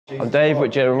I'm Dave, we're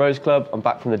at Gentleman Rose Club. I'm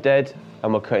back from the dead,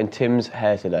 and we're cutting Tim's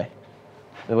hair today.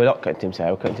 No, we're not cutting Tim's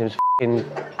hair, we're cutting Tim's f***ing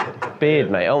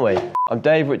beard, mate, aren't we? I'm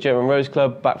Dave, we're at Gentleman Rose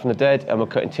Club, back from the dead, and we're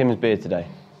cutting Tim's beard today.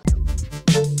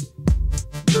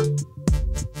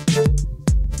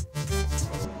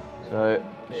 So,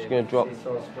 just gonna drop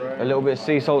a little bit of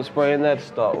sea salt spray in there to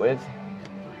start with.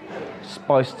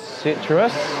 Spiced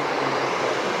citrus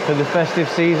for the festive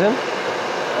season.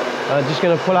 I'm just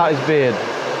gonna pull out his beard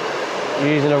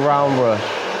using a round brush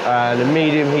and a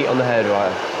medium heat on the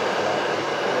hairdryer.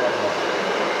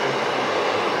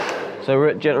 So we're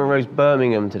at Gentleman Rose,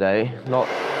 Birmingham today, not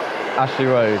Ashley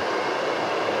Road.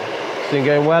 It's been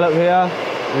going well up here,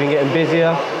 we've been getting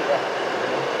busier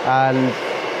and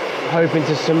hoping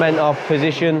to cement our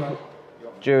position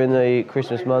during the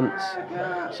Christmas months.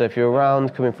 So if you're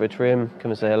around, come in for a trim,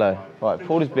 come and say hello. Right,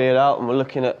 pulled his beard out and we're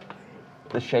looking at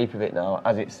the shape of it now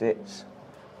as it sits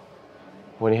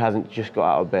when he hasn't just got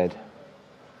out of bed.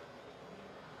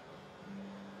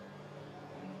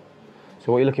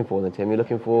 So what are you looking for then, Tim? You're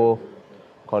looking for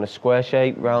kind of square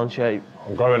shape, round shape?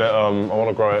 I'm growing it, I want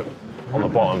to grow it on the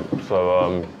bottom,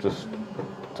 so just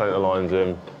take the lines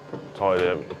in, tidy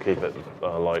it, keep it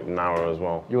like narrow as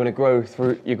well. You want to grow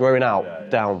through, you're growing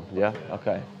out, down, yeah?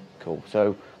 Okay, cool.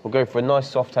 So we'll go for a nice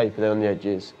soft taper there on the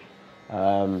edges,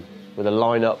 with a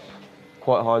line up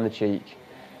quite high on the cheek,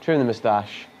 trim the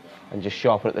moustache, and just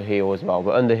sharpen at the heel as well.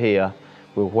 But under here,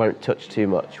 we won't touch too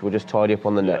much. We'll just tidy up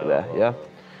on the neck there, yeah?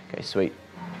 Okay, sweet.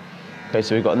 Okay,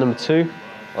 so we've got number 2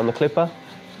 on the clipper,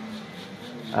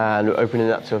 and we're opening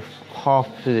that to a half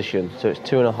position, so it's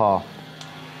 2.5.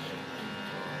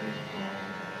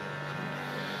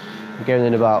 We're going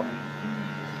in about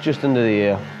just under the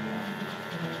ear,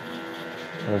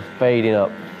 and fading up.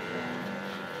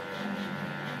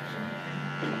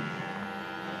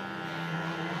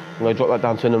 I'm going to drop that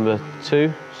down to number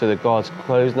 2, so the guard's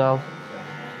closed now.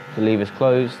 The lever's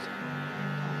closed.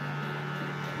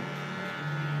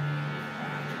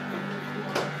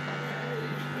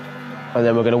 And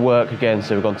then we're going to work again,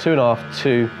 so we've gone 2.5,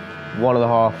 2,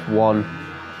 1.5, 1,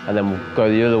 and then we'll go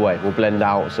the other way. We'll blend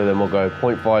out, so then we'll go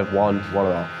 0.5, 1,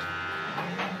 1.5.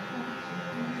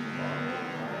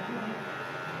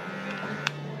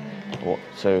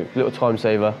 So, little time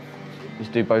saver.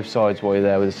 Just do both sides while you're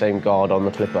there with the same guard on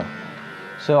the clipper.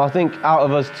 So I think out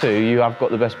of us two, you have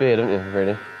got the best beard, haven't you,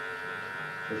 really?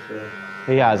 For sure.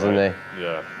 He has, hasn't he?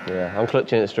 Yeah. Yeah, I'm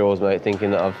clutching at straws, mate,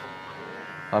 thinking that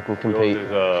I can compete.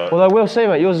 Well, I will say,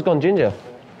 mate, yours has gone ginger.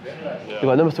 Yeah. You've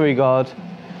got number 3 guard,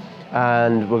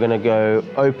 and we're going to go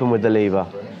open with the lever.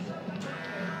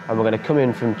 And we're going to come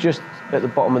in from just at the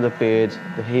bottom of the beard,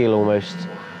 the heel almost,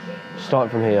 starting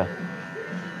from here.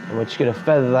 And we're just going to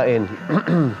feather that in.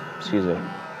 Excuse me.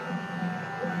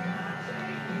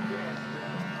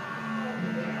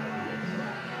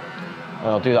 And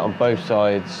I'll do that on both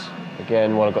sides.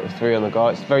 Again, while I've got the 3 on the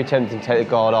guard. It's very tempting to take the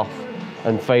guard off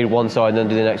and fade one side and then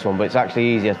do the next one, but it's actually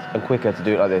easier and quicker to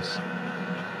do it like this.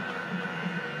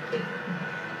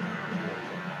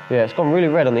 Yeah, it's gone really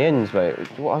red on the ends, mate. I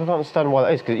don't understand why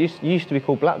that is, because it used to be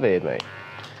called Blackbeard, mate.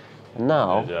 And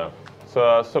now... Yeah.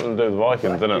 So something to do with the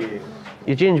Vikings, isn't it?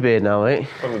 Your ginger beard now, mate.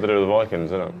 Something to do with the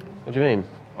Vikings, isn't it? What do you mean?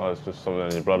 Oh, it's just something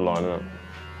in your bloodline, isn't it?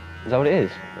 Is that what it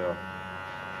is? Yeah.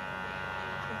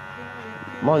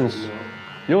 Mine's...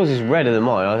 Yours is redder than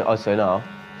mine, I'd say now.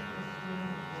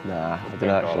 Nah, I don't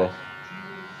know actually.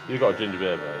 You've got a ginger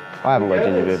beard, mate. I haven't got a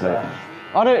ginger beard, mate.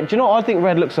 I don't. Do you know what? I think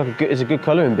red looks like is a good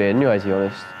colour in beard, anyway. To be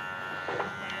honest,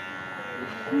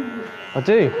 I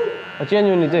do. I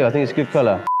genuinely do. I think it's a good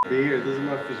colour. Beard doesn't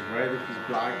matter if it's red, if it's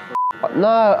black. No,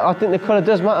 I think the colour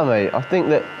does matter, mate.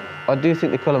 I do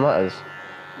think the colour matters.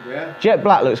 Yeah. Jet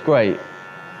black looks great,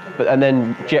 but and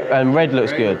then red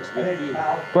looks good.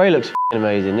 Grey looks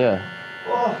amazing, yeah.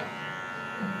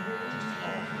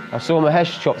 I saw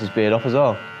Mahesh chopped his beard off as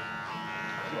well.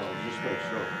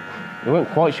 It went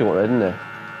quite short there, didn't it?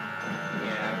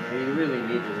 Yeah, but he really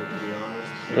needed it, to be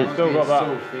honest. It's still got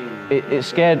that. It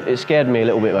scared me a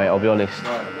little bit, mate. I'll be honest.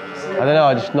 I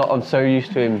don't know. I'm so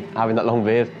used to him having that long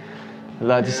beard.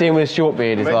 Like to see him with a short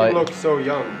beard is Make like. him look so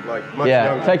young, like much yeah.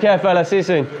 younger. Take care, fella. See you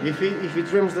soon. If he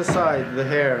trims the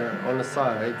hair on the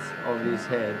sides of his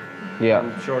head, yeah,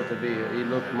 and short the beard, he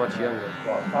looked much younger.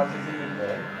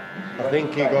 I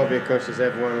think he got because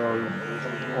everyone on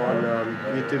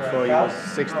YouTube thought he was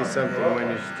 60 something when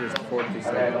he's just 40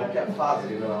 something.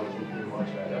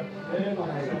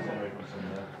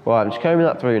 Right, I'm just combing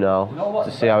that through now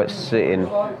to see how it's sitting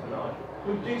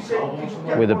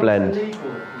with a blend.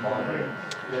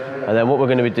 And then what we're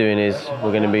going to be doing is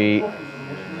we're going to be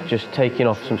just taking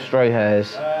off some stray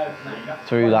hairs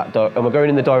through that, and we're going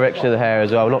in the direction of the hair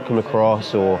as well. We're not coming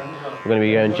across, or we're going to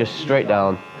be going just straight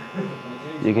down.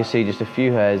 You can see just a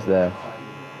few hairs there.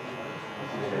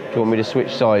 Do you want me to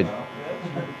switch side?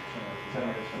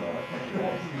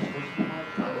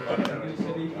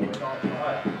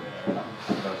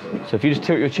 So if you just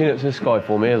tilt your chin up to the sky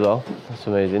for me as well, that's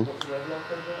amazing.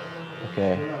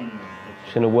 Okay,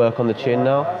 just going to work on the chin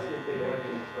now.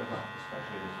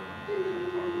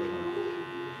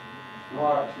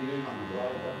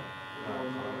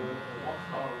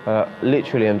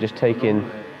 Literally, I'm just taking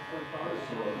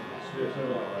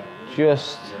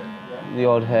just the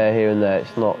odd hair here and there.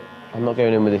 I'm not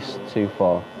going in with this too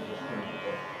far.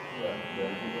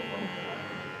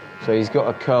 So he's got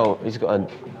a curl. He's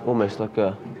got almost like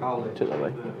a. Took that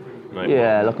way.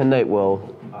 Yeah, like a nape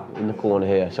whirl in the corner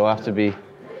here. So I have to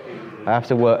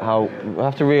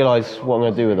realise what I'm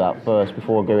going to do with that first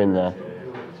before I go in there.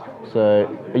 So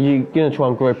are you going to try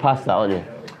and grow past that, aren't you?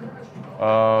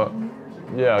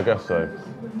 Yeah, I guess so.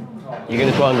 You're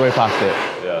going to try and grow past it?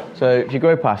 Yeah. So if you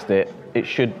grow past it, it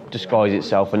should disguise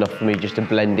itself enough for me just to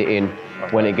blend it in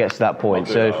when it gets to that point.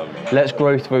 So let's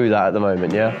grow through that at the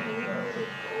moment, yeah?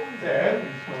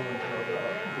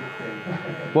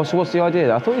 What's the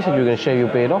idea? I thought you said you were going to shave your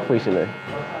beard off recently.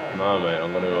 No, mate.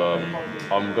 I'm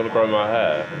gonna grow my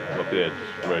hair. My beard's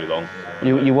really long.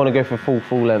 You want to go for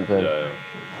full length then? Yeah.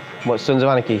 What, Sons of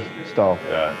Anarchy style?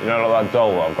 Yeah. You know, like that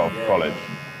doll that I've got for college.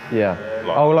 Yeah.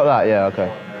 Like that. Yeah. Okay.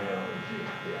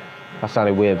 That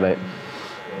sounded weird, mate.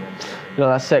 You know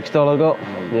that sex doll I got?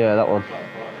 Yeah, that one.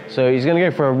 So he's going to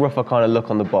go for a rougher kind of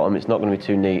look on the bottom. It's not going to be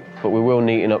too neat, but we will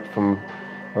neaten up from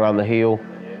around the heel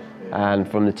and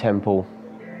from the temple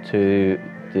to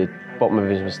the bottom of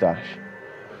his moustache.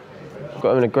 I've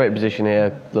got him in a great position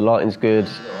here. The lighting's good,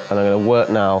 and I'm going to work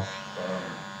now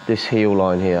this heel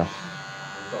line here.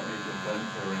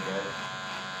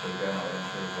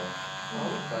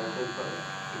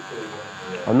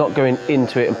 I'm not going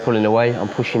into it and pulling away. I'm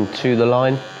pushing to the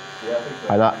line,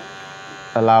 and that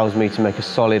allows me to make a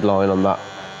solid line on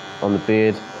the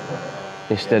beard,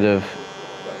 instead of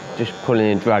just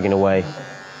pulling and dragging away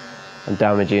and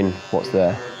damaging what's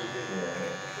there.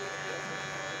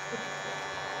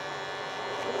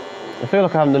 I feel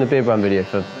like I haven't done a Beardbrand video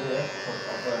for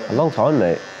a long time,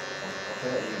 mate.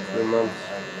 3 months.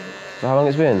 So how long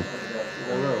it's been? I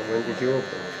don't know. When did you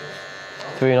open?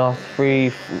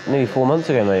 3, nearly 4 months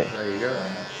ago, mate. There you go.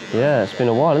 Yeah, it's been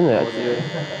a while, isn't it?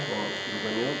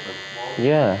 When you opened?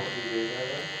 Yeah.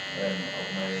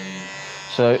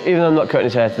 So even though I'm not cutting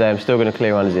his hair today, I'm still going to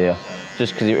clear around his ear,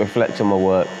 just because it reflects on my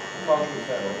work.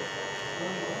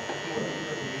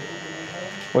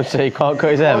 What'd you say, you can't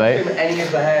cut his hair, mate? Any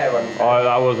of the hair on his head.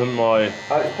 That wasn't my...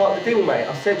 It's part of the deal, mate.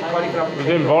 I said you can't even have It was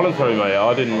involuntary, mate.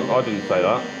 I didn't say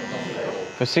that.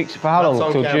 For how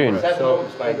long? Till June? 7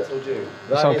 months, mate, till June.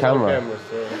 It's on camera.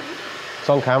 It's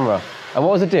on camera. And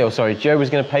what was the deal? Sorry, Joe was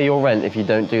going to pay your rent if you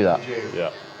don't do that. Yeah.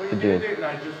 For June.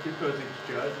 Just because it's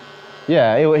Joe?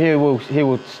 Yeah, he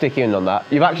will stick in on that.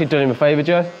 You've actually done him a favour,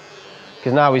 Joe,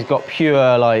 because now he's got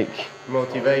pure, like...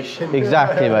 motivation.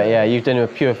 Exactly, mate. Yeah, you've done him a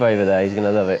pure favour there. He's going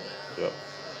to love it. Yeah.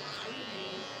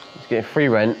 He's getting free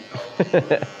rent.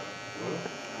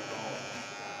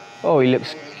 Oh, he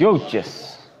looks gorgeous.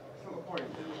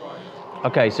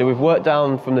 Okay, so we've worked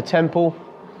down from the temple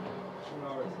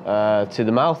to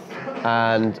the mouth,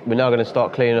 and we're now going to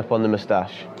start cleaning up on the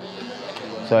moustache.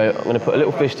 So I'm going to put a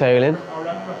little fishtail in.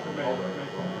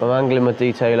 I'm angling my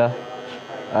detailer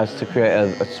as to create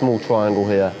a small triangle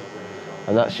here,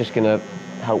 and that's just going to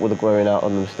help with the growing out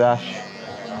on the moustache.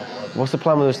 What's the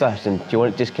plan with the moustache then? Do you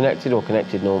want it disconnected or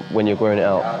connected when you're growing it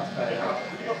out?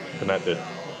 Connected.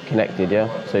 Connected,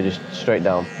 yeah? So just straight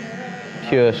down.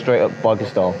 Pure, straight up biker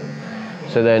style.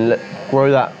 So then grow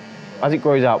that, as it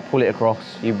grows out, pull it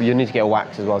across. You need to get a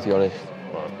wax as well, to be honest.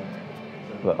 Right.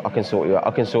 But I can sort you out.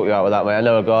 I can sort you out with that, mate. I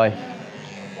know a guy.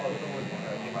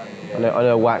 I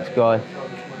know a wax guy.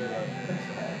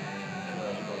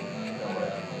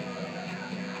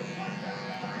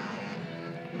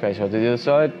 Okay, so I'll do the other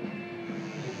side.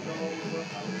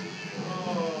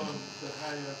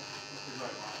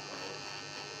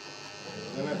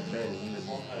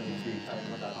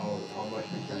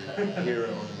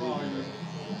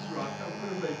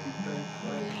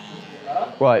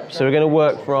 Right, so we're going to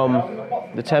work from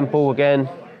the temple again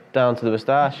down to the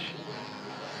moustache.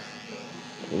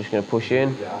 We're just going to push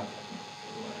in.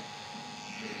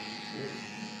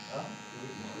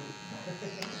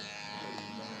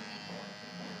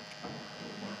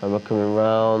 And we're coming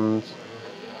round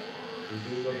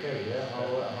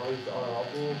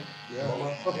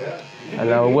And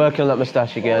now we're working on that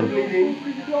moustache again.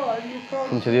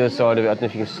 Come to the other side of it, I don't know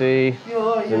if you can see.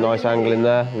 There's a nice angle in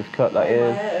there, we've cut that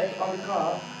in.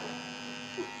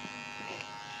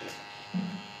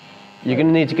 You're going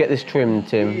to need to get this trimmed,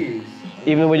 Tim.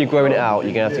 Even when you're growing it out,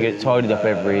 you're going to have to get it tidied up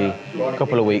every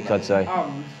couple of weeks, I'd say.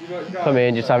 Come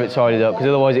in, just have it tidied up, because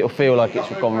otherwise it'll feel like it's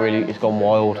gone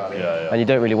wild. And you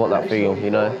don't really want that feel, you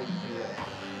know.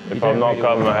 If I'm not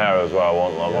cutting my hair as well, I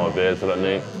want like my beard to look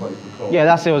neat. Yeah,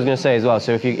 that's what I was going to say as well.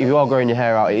 So if you are growing your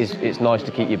hair out, it's nice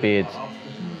to keep your beard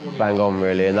bang on,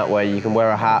 really, and that way you can wear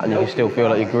a hat and you can still feel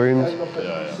like you're groomed.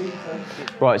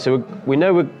 Right, so we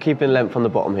know we're keeping length on the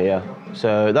bottom here,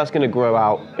 so that's going to grow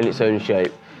out in its own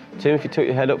shape. Tim, if you took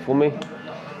your head up for me.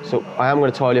 So I am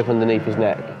going to tidy up underneath his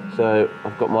neck. So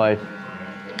I've got my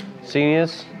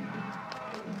seniors,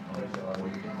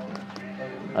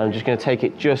 and I'm just going to take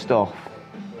it just off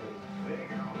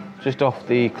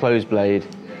the closed blade,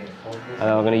 and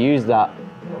I'm going to use that.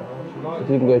 If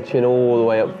you can go chin all the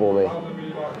way up for me,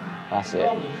 that's it.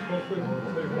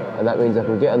 And that means I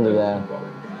can get under there,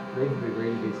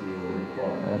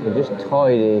 and I can just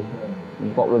tidy the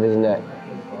bottom of his neck.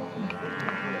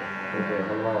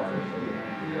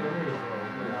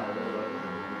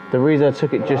 The reason I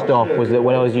took it just off was that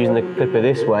when I was using the clipper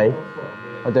this way,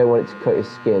 I don't want it to cut his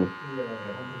skin.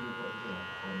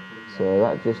 So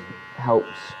that just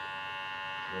helps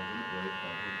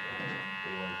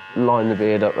line the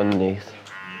beard up underneath.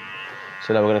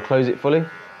 So now we're going to close it fully, and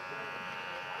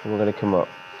we're going to come up.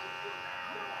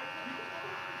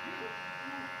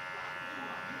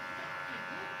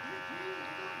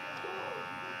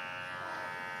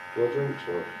 Do you want drinks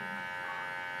or?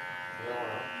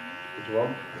 What do you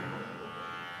want?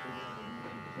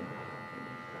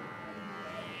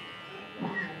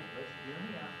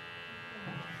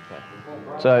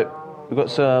 So we've got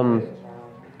some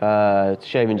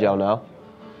shaving gel now.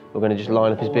 We're going to just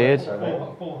line up his beard. So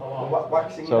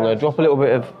I'm going to drop a little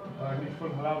bit of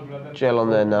gel on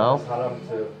there now.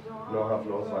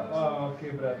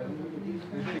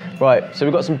 Right, so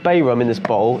we've got some bay rum in this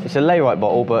bottle. It's a layrite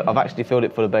bottle, but I've actually filled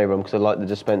it full of bay rum because I like the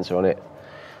dispenser on it.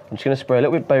 I'm just going to spray a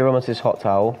little bit of bay rum onto this hot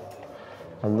towel,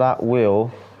 and that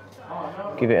will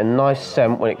give it a nice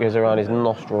scent when it goes around his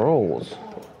nostrils.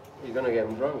 You're going to get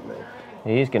him drunk, mate.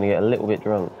 He is going to get a little bit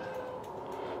drunk.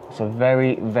 It's a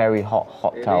very, very hot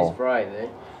towel. It is Friday.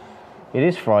 It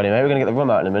is Friday, mate. We're going to get the rum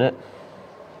out in a minute.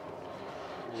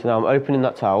 So now I'm opening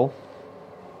that towel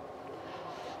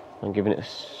and giving it a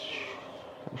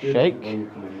shake.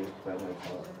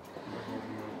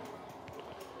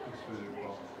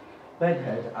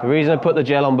 The reason I put the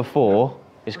gel on before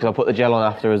is because I put the gel on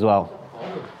after as well.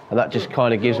 And that just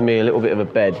kind of gives me a little bit of a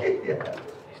bed.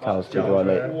 This towel's too dry,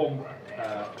 mate.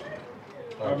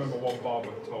 I remember one barber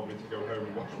told me to go home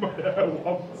and wash my hair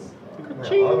once.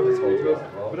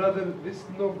 Brother, this is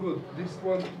no good. This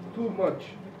one too much.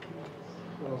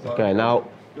 Okay, now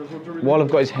while I've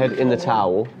got his head in the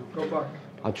towel,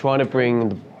 I'm trying to bring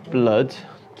the blood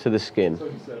to the skin,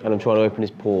 and I'm trying to open his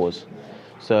pores.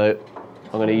 So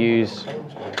I'm going to use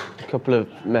a couple of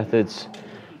methods,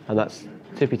 and that's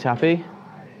tippy tappy,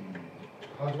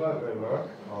 and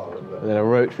then a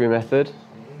rotary method.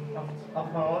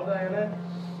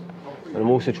 And I'm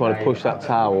also trying to push that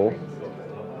towel,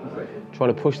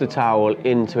 trying to push the towel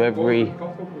into every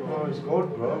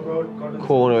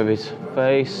corner of his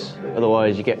face,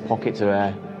 otherwise you get pockets of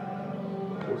hair.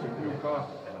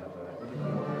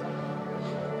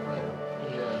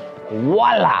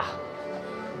 Voila!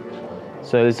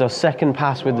 So this is our second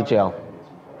pass with the gel.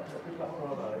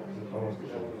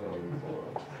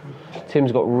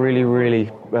 Tim's got really,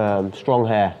 really strong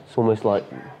hair. It's almost like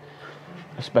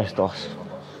asbestos.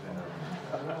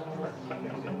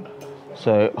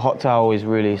 So hot towel is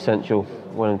really essential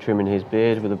when I'm trimming his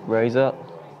beard with a razor.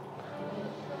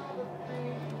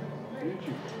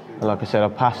 And like I said,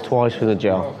 I've passed twice with the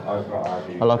gel.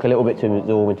 I like a little bit to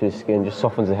absorb into his skin, just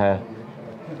softens the hair.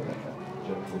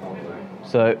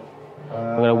 So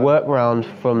I'm going to work round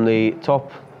from the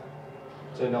top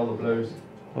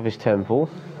of his temple.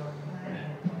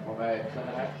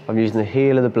 I'm using the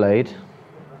heel of the blade.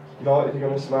 United are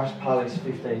going to smash Palace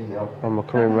 15-0. And we're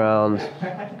coming round,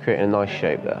 creating a nice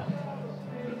shape there.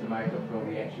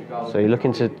 So you're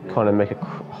looking to kind of make a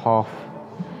half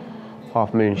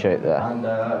moon shape there. And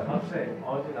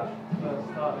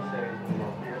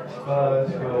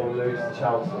Spurs will lose to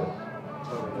Chelsea.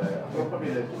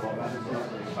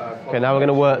 Okay, now we're going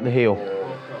to work the heel.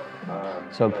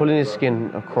 So I'm pulling his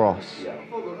skin across,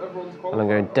 and I'm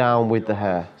going down with the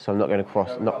hair. So I'm not going to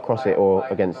cross it or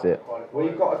against it.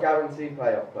 We've got a guaranteed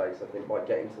playoff place, I think, by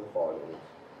getting to the finals.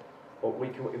 But we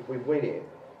can, if we win it,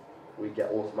 we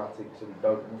get automatic, so we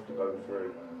don't have to go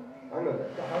through. Hang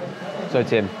on. So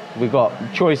Tim, we've got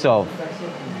choice of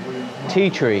tea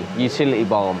tree utility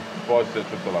balm, Spiced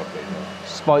citrus, I love it.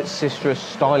 spiced citrus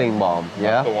styling balm.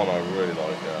 Yeah. That's the one I really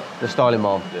like. Yeah. The styling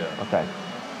balm. Yeah. Okay.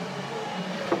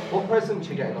 What present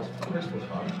you getting us for Christmas,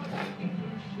 man?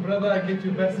 Brother, I get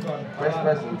you best one. Best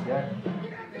present, yeah.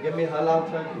 Give me a halal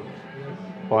turkey.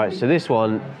 Right, so this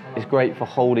one is great for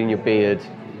holding your beard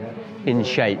in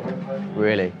shape,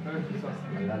 really.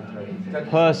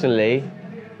 Personally,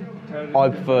 I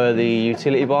prefer the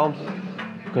utility balm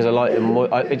because I like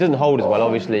the it doesn't hold as well,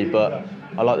 obviously, but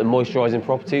I like the moisturising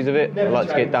properties of it. I like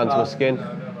to get it down to my skin.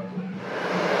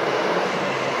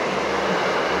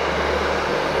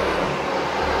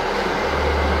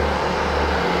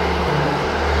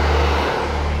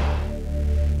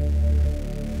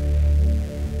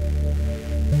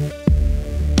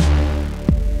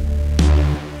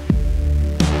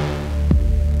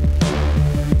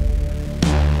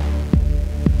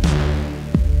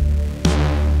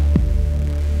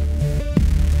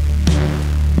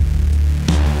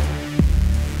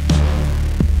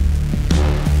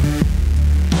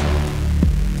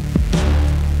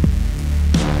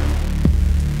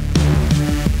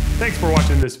 Thanks for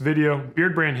watching this video.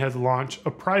 Beardbrand has launched a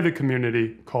private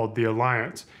community called The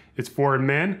Alliance. It's for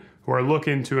men who are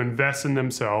looking to invest in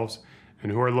themselves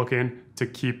and who are looking to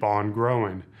keep on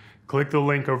growing. Click the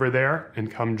link over there and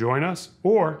come join us,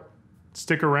 or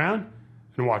stick around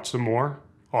and watch some more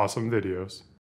awesome videos.